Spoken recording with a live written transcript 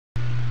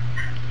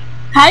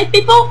Hi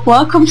people,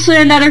 welcome to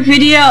another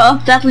video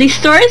of Deadly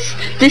Stories.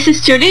 This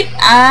is Judy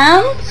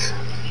and...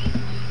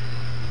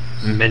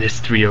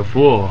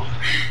 MinistryOvWar.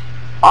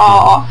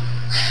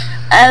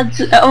 And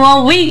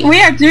well, we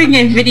are doing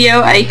a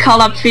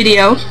collab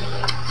video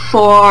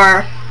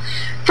for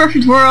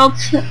Perfect World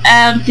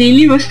and the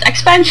newest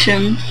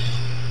expansion.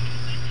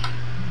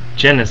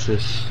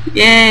 Genesis.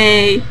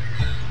 Yay!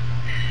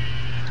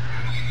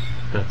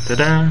 Da da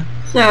da.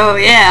 So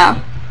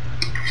yeah.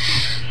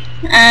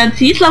 And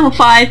he's level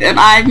 5 and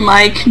I'm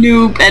like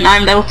noob and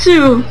I'm level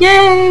 2.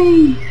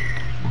 Yay!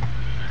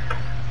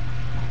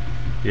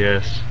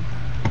 Yes.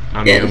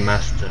 I'm Yes. your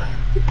master.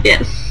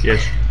 Yes.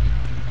 Yes.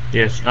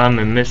 Yes, I'm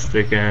a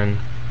mystic and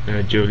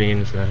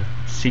Jolene's a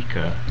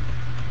seeker.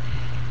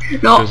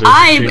 No, Those are the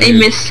I'm two a new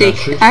mystic.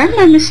 classes. I'm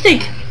a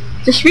mystic.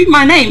 Just read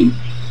my name.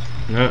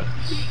 No.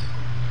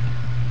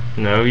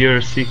 No, you're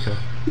a seeker.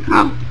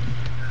 Oh.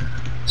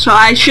 So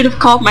I should have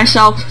called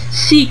myself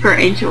Seeker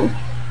Angel.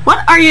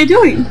 What are you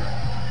doing?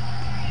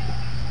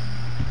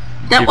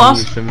 Giving you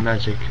some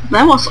magic.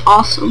 That was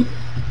awesome.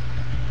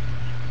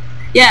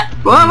 Yeah,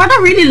 well, what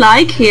I really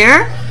like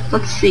here,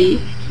 let's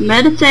see,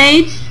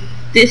 meditate,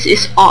 this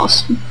is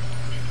awesome.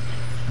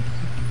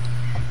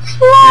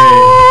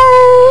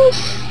 Flowers!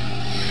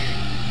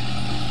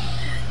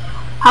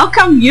 How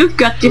come you've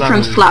got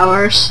different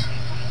flowers?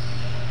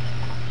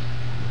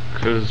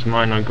 Cause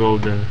mine are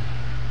golden.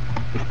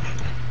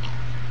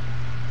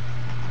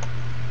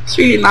 It's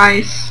really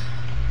nice.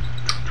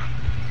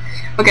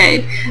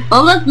 Okay,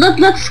 well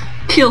let's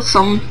kill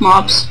some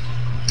mobs.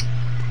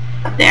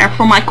 There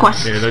for my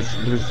quest. Yeah, let's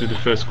do the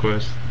first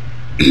quest.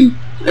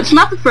 It's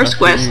not the first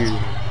quest.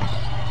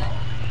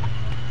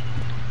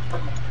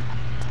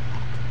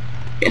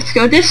 Let's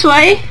go this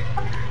way.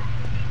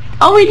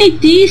 Oh, we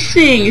need these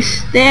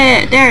things.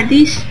 There,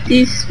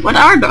 these. What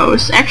are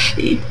those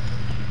actually?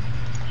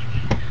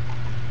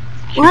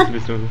 What?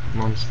 Cute little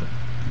monster.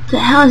 The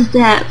hell is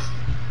that?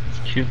 It's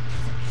cute.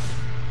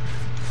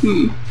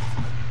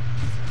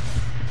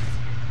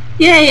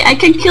 Yay! I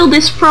can kill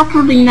this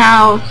properly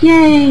now.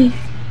 Yay!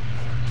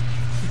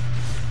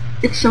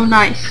 It's so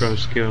nice. Pro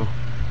skill.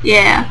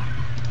 Yeah.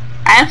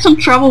 I had some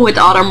trouble with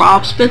other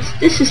mobs, but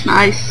this is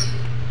nice.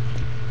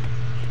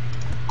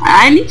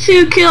 I need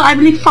to kill, I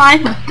believe,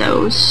 5 of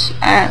those.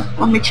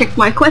 Let me check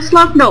my quest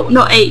log.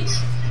 No, 8.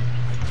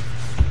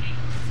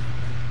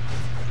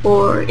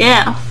 Or,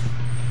 yeah.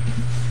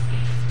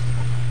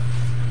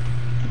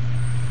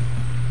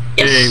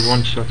 Yay,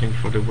 one-shotting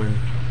for the win.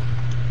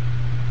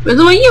 But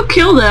when you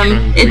kill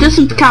them, it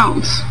doesn't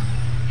count.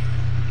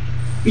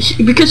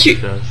 Because you...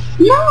 It does.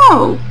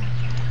 No!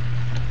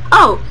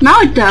 Oh, now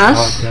it does.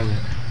 Oh, damn it.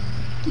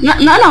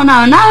 No,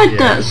 now it Yeah.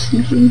 does.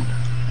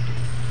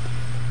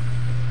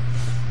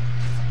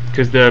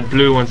 Because there are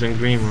blue ones and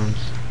green ones.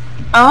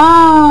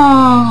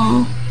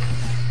 Oh.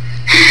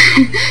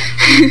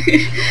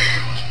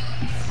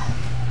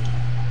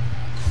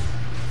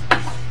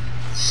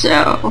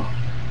 So.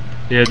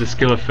 Yeah, the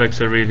skill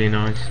effects are really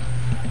nice.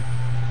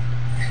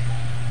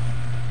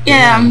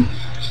 Yeah.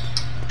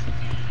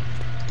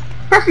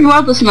 Perfect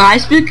World is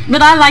nice,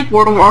 but I like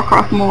World of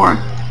Warcraft more.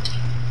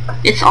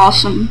 It's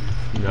awesome.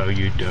 No,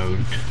 you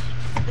don't.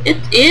 It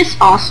is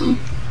awesome.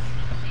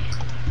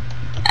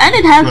 And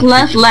it has Not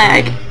less super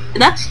lag. strong.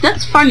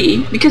 That's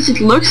funny, because it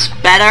looks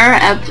better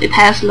and it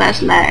has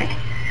less lag.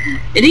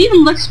 It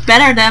even looks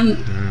better than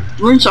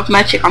Runes of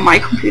Magic on my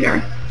computer.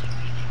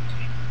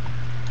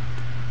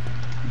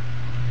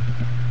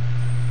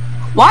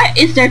 Why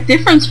is there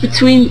difference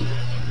between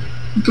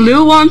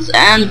blue ones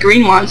and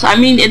green ones? I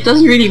mean, it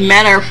doesn't really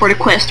matter for the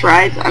quest,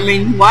 right? I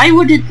mean, why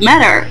would it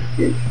matter?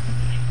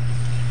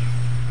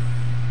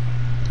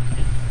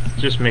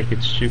 Just make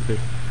it stupid.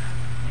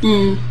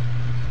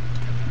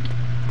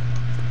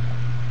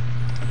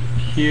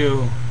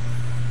 Heal.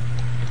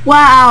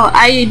 Wow,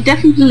 I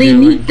definitely Yeah,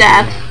 need right.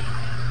 that.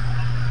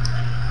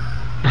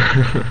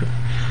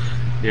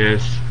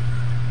 Yes.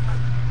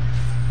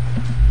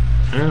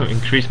 Oh,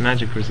 increased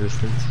magic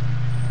resistance.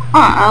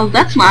 Oh, well,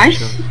 that's nice,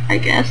 Special. I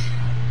guess.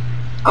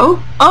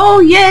 Oh,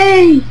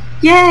 yay!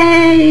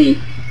 Yay!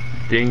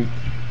 Ding.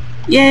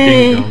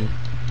 Yay! Ding dong.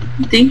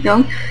 Ding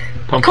dong.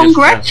 Pump your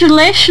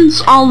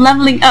Congratulations on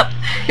leveling up.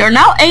 You're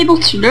now able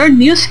to learn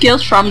new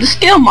skills from the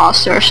skill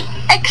masters.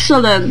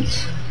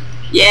 Excellent!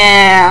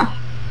 Yeah!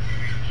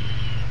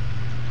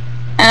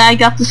 And I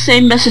got the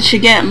same message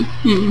again.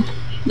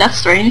 That's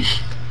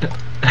strange.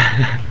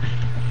 stats.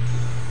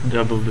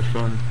 Double the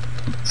fun.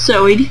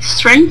 So we need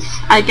strength,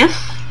 I guess?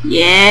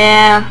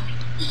 Yeah!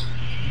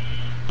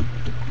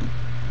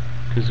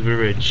 Because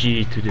we're a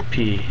G to the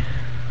P.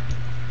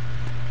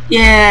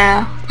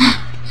 Yeah!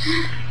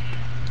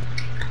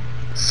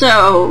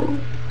 So,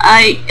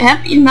 I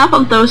have enough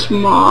of those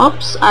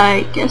mobs,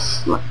 I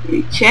guess. Let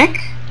me check.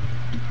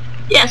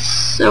 Yes,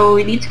 so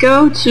we need to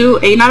go to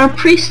another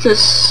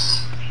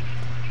priestess.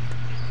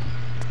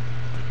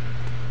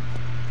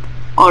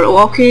 Or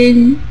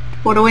walking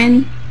for the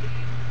win.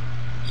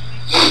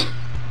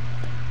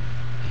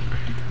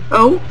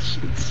 Oh,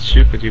 It's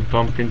stupid, you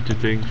bump into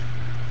things.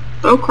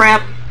 oh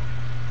crap.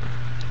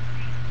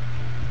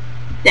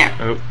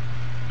 Oh.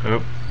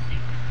 Oh.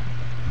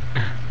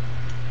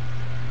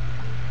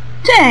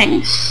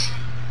 Thanks.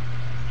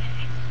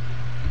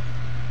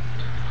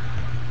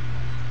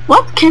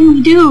 What can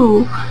we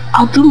do?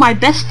 I'll do my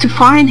best to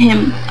find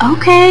him.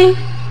 Okay.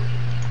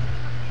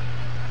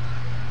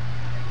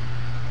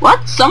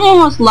 What? Someone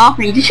was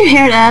laughing. Did you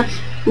hear that?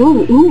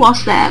 Ooh, who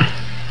was that?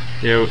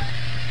 Yeah,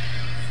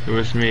 it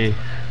was me.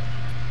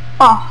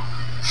 Oh.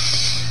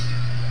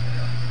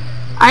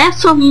 I have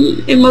some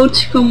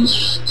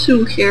emoticons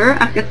too here.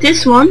 I've got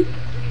this one.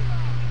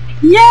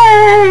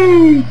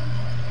 Yay!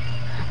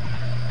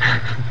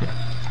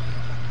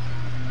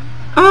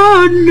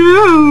 Oh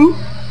no!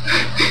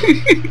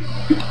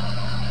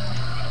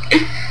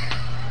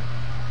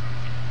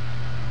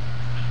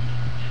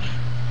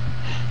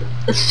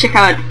 Let's check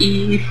out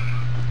Eve.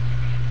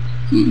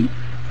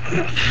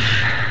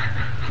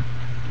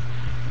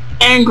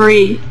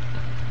 Angry.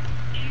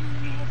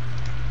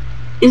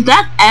 Is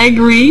that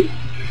angry?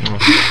 Oh.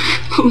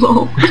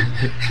 Lol.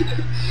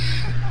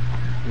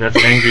 That's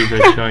angry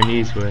the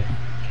Chinese way.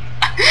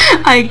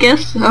 I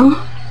guess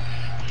so.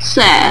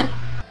 Sad.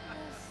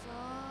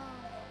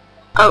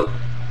 Oh.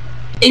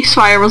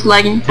 X-Fire was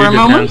lagging for a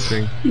moment.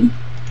 Dancing.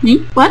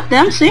 What?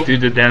 Dancing? Do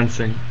the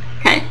dancing.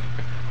 Okay.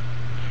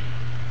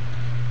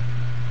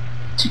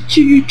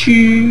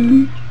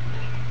 Choo-choo-choo.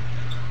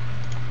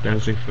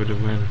 Dancing for the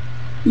win.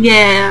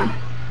 Yeah.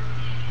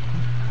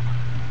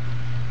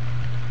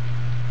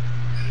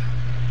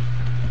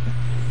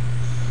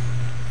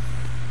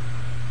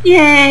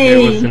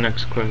 Yay! Yeah, what's the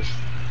next quest?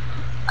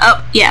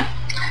 Oh, yeah.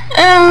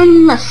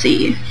 Let's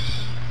see.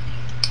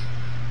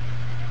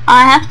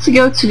 I have to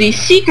go to the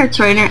Seeker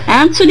Trainer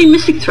and to the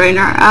Mystic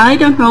Trainer. I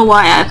don't know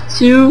why I have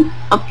two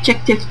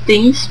objective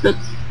things, but...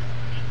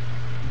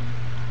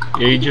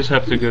 Yeah, you just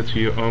have to go to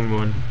your own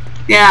one.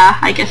 yeah,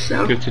 I guess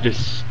so. Go to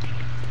this.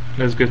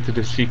 Let's go to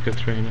the Seeker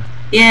Trainer.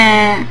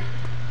 Yeah.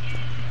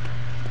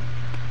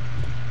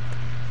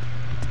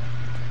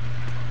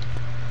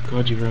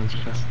 God, you run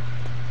fast.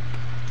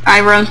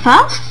 I run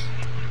fast?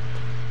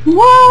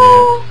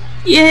 Whoa!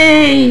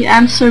 Yay!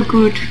 I'm so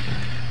good.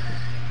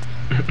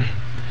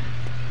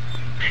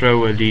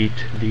 Pro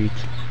elite, elite.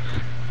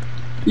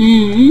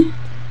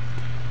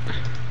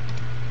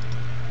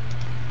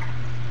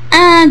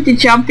 And the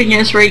jumping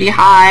is really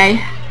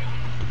high,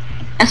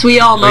 as we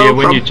all know. Oh yeah,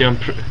 when from you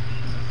jump.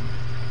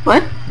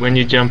 what? When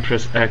you jump,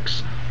 press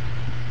X.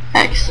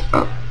 X.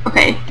 Oh,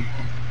 okay.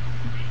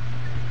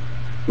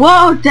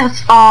 Whoa,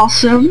 that's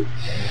awesome.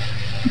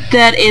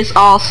 That is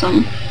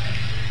awesome.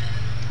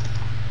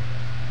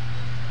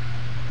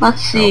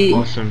 Let's see.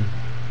 Oh, awesome.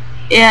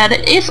 Yeah,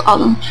 that is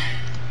awesome.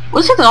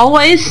 Was it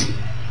always?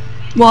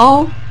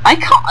 Well, I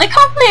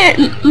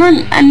can't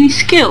learn any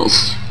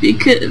skills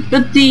because,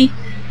 but the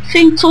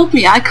thing told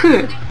me I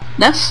could.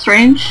 That's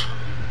strange.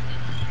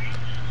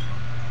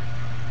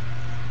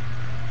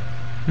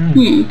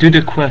 Do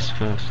the quest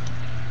first.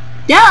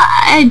 Yeah,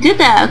 I did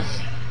that.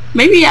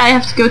 Maybe I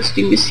have to go to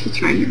the Mystic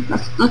Trainer.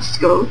 Let's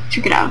go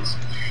check it out.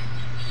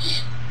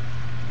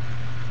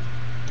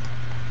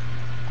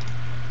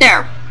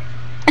 There.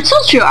 I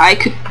told you I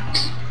could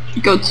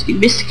go to the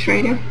Mystic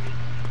Trainer.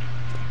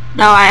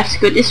 Now I have to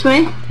go this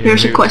way. Yeah,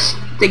 There's a quest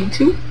thing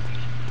too.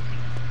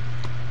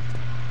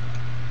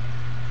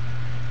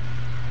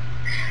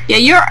 Yeah,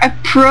 you're a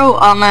pro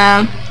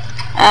on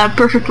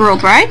Perfect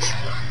World, right?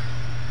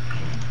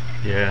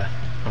 Yeah,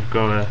 I've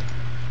got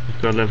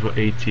level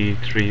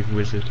 83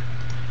 wizard.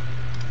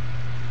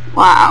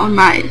 Wow,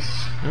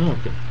 nice. Oh,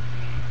 okay.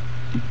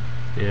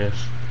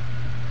 Yes.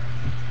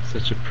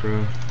 Such a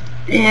pro.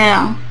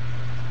 Yeah.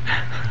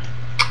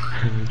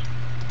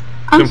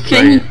 I'm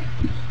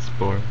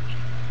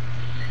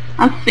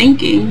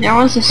thinking there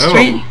was a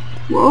string.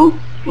 Whoa,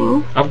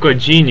 whoa. I've got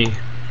genie.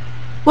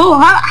 Whoa,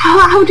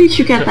 how did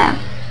you get that?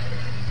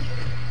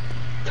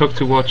 Talk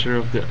to Watcher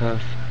of the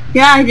Earth.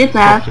 Yeah, I did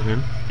that. Talk to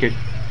him.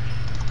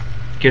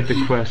 Get the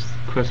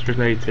quest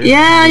related.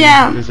 Yeah,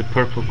 yeah. There's a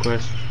purple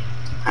quest.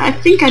 I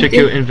think I did. Check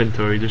your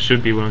inventory. There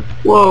should be one.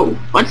 Whoa,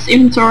 what's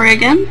inventory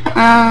again?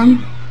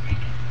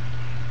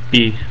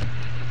 B.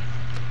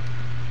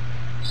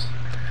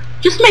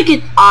 Just make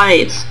it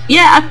eyes.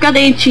 Yeah, I've got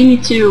a genie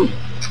too.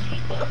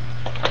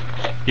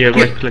 Yeah,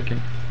 right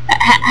clicking.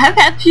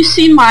 Have you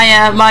seen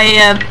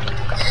my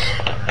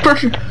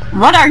perfect?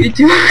 What are you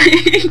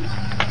doing?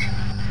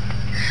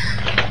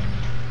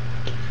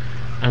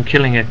 I'm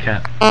killing a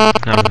cat.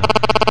 No.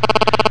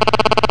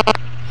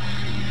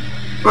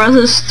 Was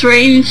a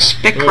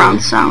strange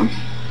background sound.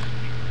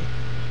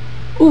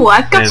 Ooh,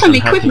 I've got some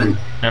equipment.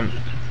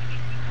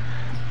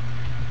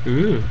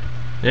 Ooh.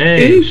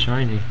 Hey,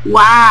 shiny.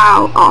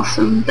 Wow,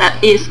 awesome.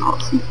 That is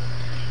awesome.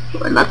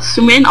 Well, let's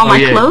zoom in on my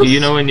clothes. You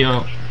know in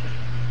your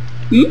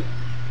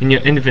in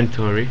your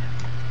inventory.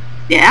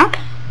 Yeah.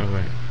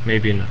 Alright,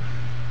 maybe not.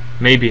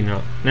 Maybe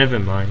not. Never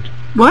mind.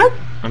 What?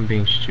 I'm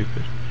being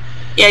stupid.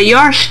 Yeah, you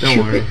are stupid.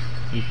 Don't worry.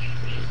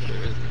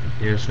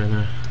 Yes, I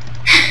know.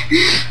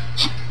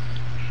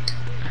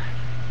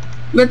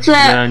 But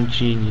learn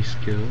genie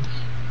skills.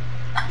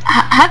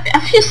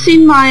 Have you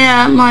seen my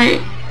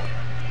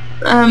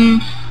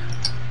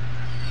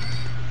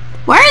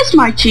Where is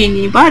my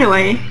genie, by the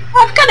way?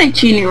 I've got a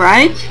genie,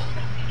 right?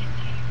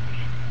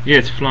 Yeah,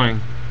 it's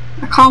flying.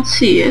 I can't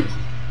see it.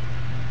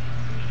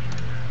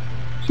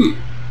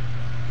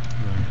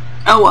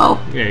 Oh well.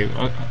 Yeah,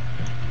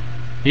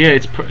 yeah,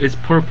 it's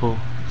purple.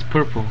 It's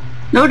purple.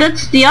 No,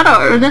 that's the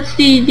other. That's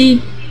the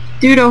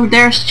dude over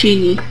there's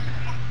genie.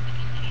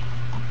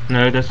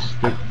 No, that's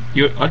the.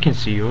 I can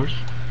see yours.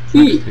 It's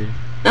next to you.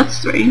 That's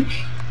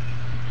strange.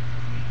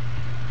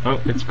 Oh,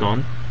 it's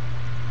gone.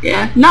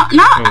 Yeah. Now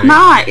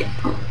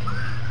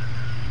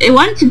it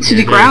went into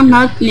the ground.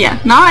 Now,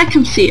 yeah. Now I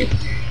can see it.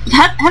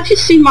 Have you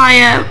seen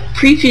my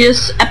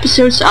previous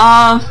episodes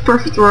of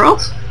Perfect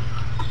World?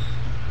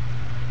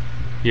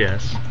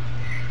 Yes.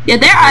 Yeah,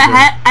 there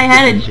I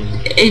had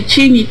a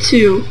genie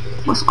too.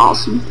 It was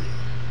awesome.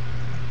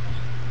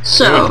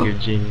 So. That was a good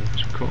genie.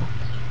 It's cool.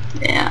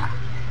 Yeah.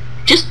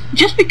 Just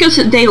because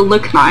they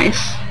look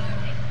nice.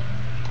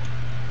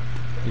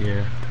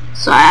 Yeah.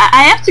 So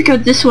I have to go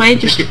this way.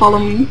 Just follow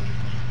me.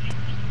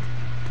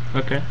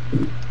 Okay.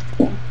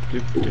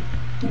 Dip.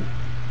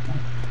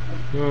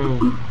 Whoa.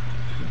 Come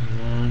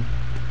on.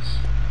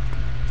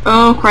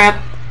 Oh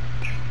crap.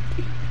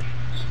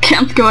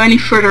 Can't go any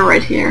further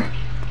right here.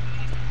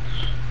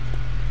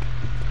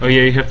 Oh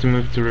yeah, you have to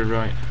move to the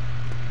right.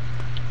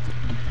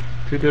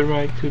 To the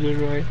right.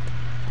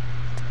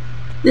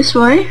 This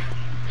way?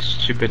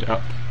 Stupid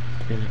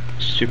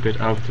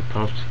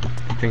autopod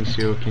thinks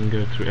you can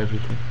go through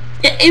everything.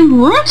 Yeah, in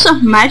Worlds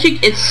of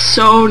Magic it's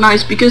so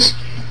nice because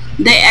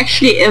they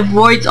actually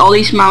avoid all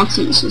these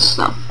mountains and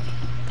stuff.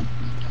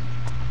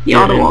 The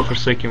Yeah, other in one.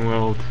 Forsaken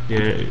World,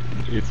 yeah,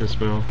 it's as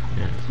well.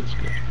 Yeah, it's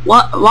good.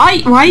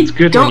 Why It's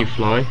good don't when you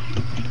fly.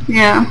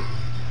 Yeah.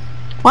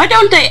 Why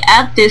don't they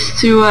add this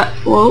to a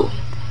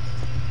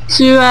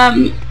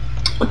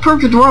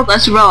Perfect World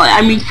as well?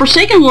 I mean,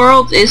 Forsaken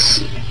World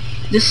is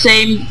the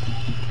same.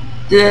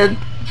 It's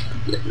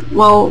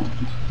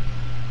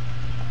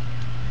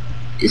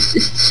the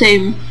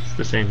same. It's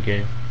the same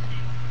game.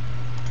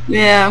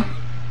 Yeah.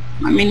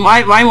 I mean,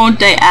 why won't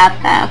they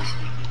add that?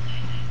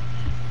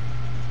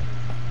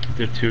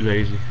 They're too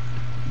lazy.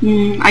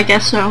 I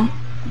guess so.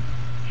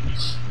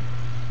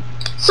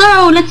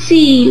 So let's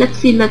see.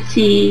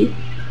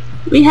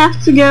 We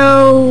have to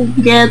go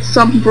get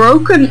some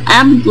broken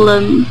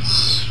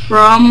emblems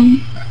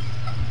from,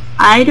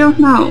 I don't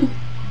know.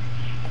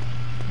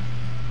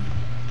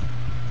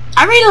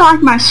 I really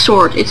like my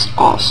sword, it's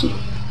awesome.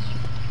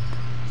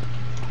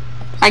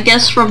 I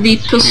guess from the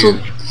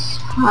puzzle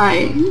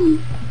side.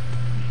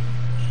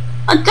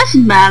 It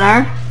doesn't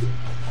matter.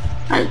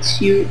 That's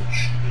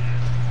huge.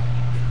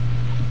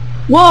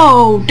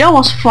 Whoa, that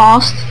was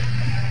fast.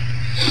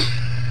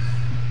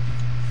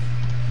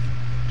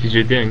 Did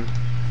you ding?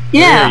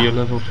 Yeah. Oh, yeah, you're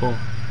level 4.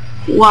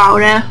 Wow,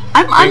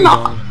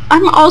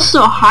 I'm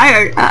also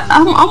higher.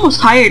 I'm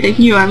almost higher than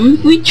you. I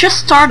mean, we just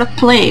started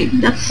playing.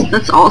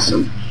 That's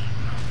awesome.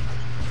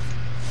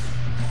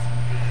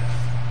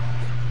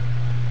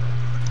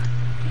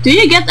 Do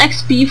you get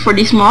XP for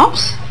these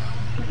mobs?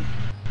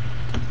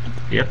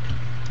 Yep.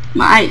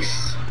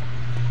 Nice.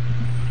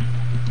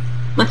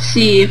 Let's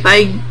see if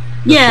I.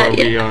 Yeah.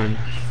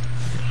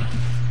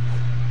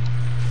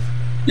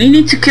 We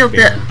need to kill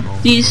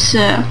these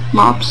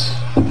mobs.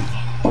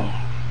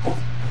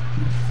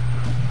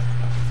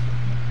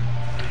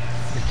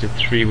 It's a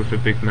tree with a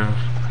big mouth.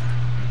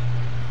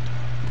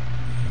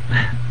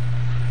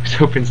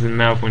 It opens the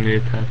mouth when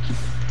it attacks.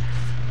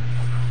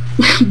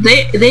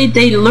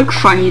 they look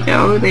funny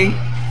though. They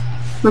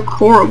look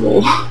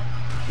horrible.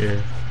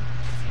 Yeah.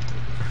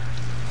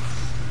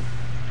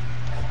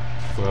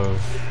 Whoa,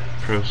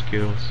 pro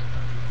skills.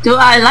 So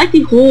I like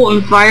the whole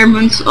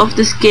environment of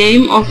this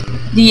game, of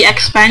the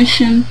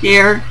expansion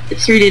here.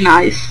 It's really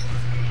nice.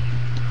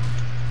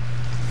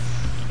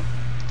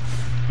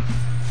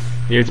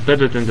 Yeah, it's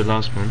better than the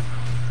last one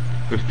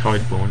with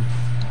Tideborn.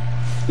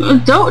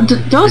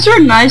 Those are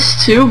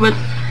nice too, but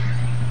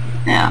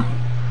yeah.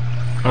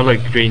 I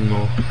like green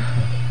more.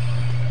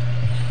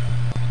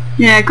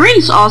 Yeah,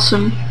 green's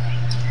awesome.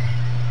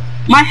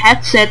 My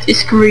headset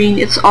is green,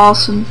 it's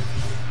awesome.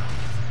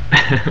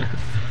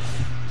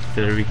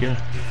 There we go.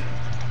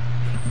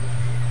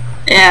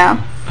 Yeah.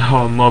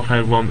 Oh, mob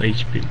had 1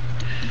 HP.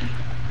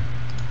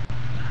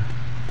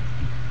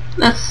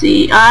 Let's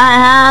see, I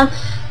have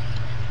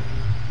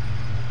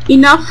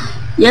enough.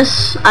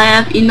 Yes, I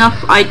have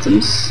enough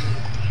items.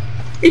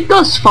 It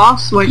goes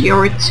fast when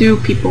you're with 2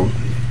 people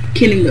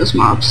killing those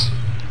mobs.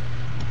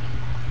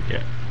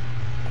 Yeah.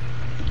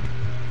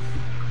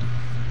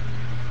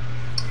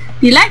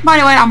 The lag, by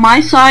the way, on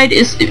my side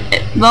is,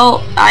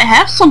 well, I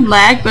have some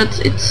lag, but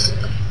it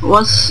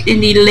was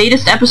in the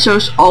latest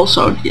episodes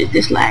also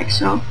this lag,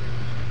 so.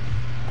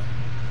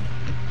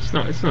 It's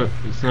not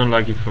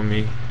laggy for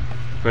me.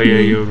 But yeah,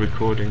 you're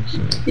recording,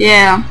 so.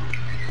 Yeah.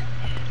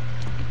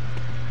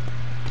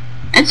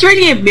 It's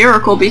really a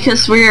miracle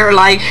because we're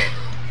like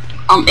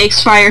on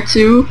X-Fire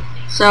 2,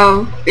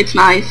 so it's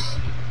nice.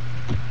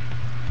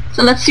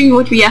 So let's see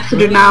what we have to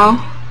do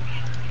now.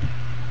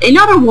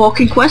 Another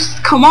walking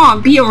quest? Come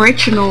on, be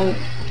original.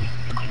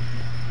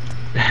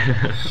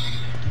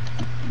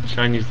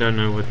 Chinese don't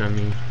know what that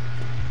means.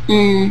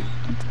 Mm.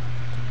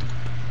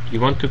 You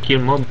want to kill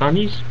more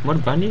bunnies? More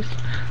bunnies?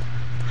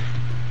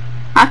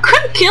 I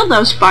couldn't kill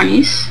those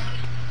bunnies.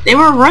 They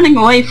were running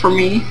away from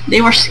me.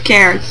 They were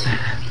scared.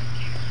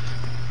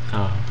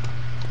 Oh.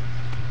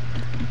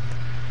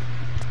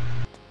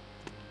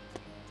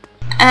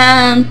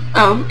 And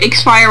oh,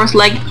 X-Fire was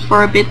lagging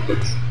for a bit, but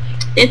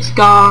it's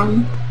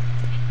gone.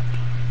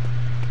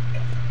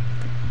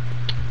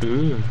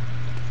 Ooh.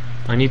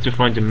 I need to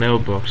find the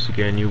mailbox to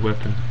get a new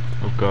weapon.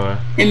 Oh god.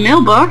 A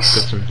mailbox?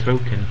 Got some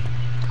token.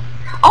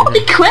 All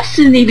the quests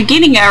in the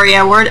beginning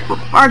area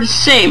are the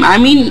same. I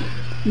mean,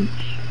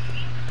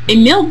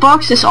 a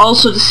mailbox is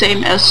also the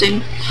same as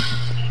in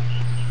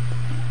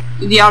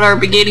the other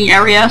beginning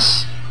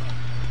areas.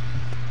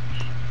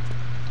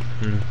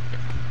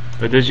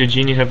 But does your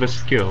genie have a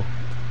skill?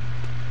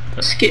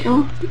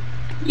 Skill?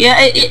 Yeah,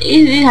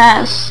 it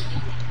has.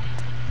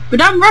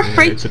 But I'm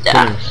afraid It's a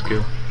killing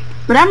skill.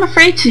 But I'm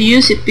afraid to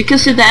use it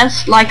because it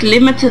has like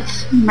limited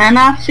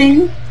mana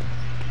thing,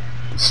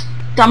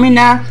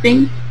 stamina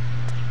thing.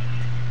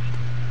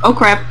 Oh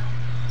crap!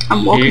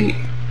 I'm walking.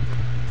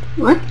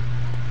 What?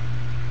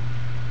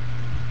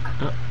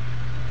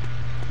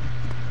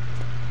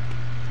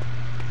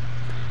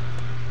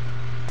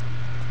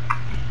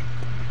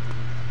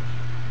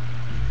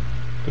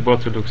 The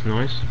bottle looks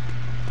nice.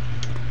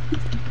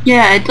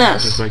 Yeah, it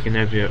does. Just like in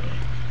every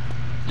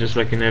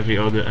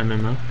other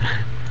MMO.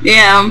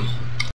 Yeah.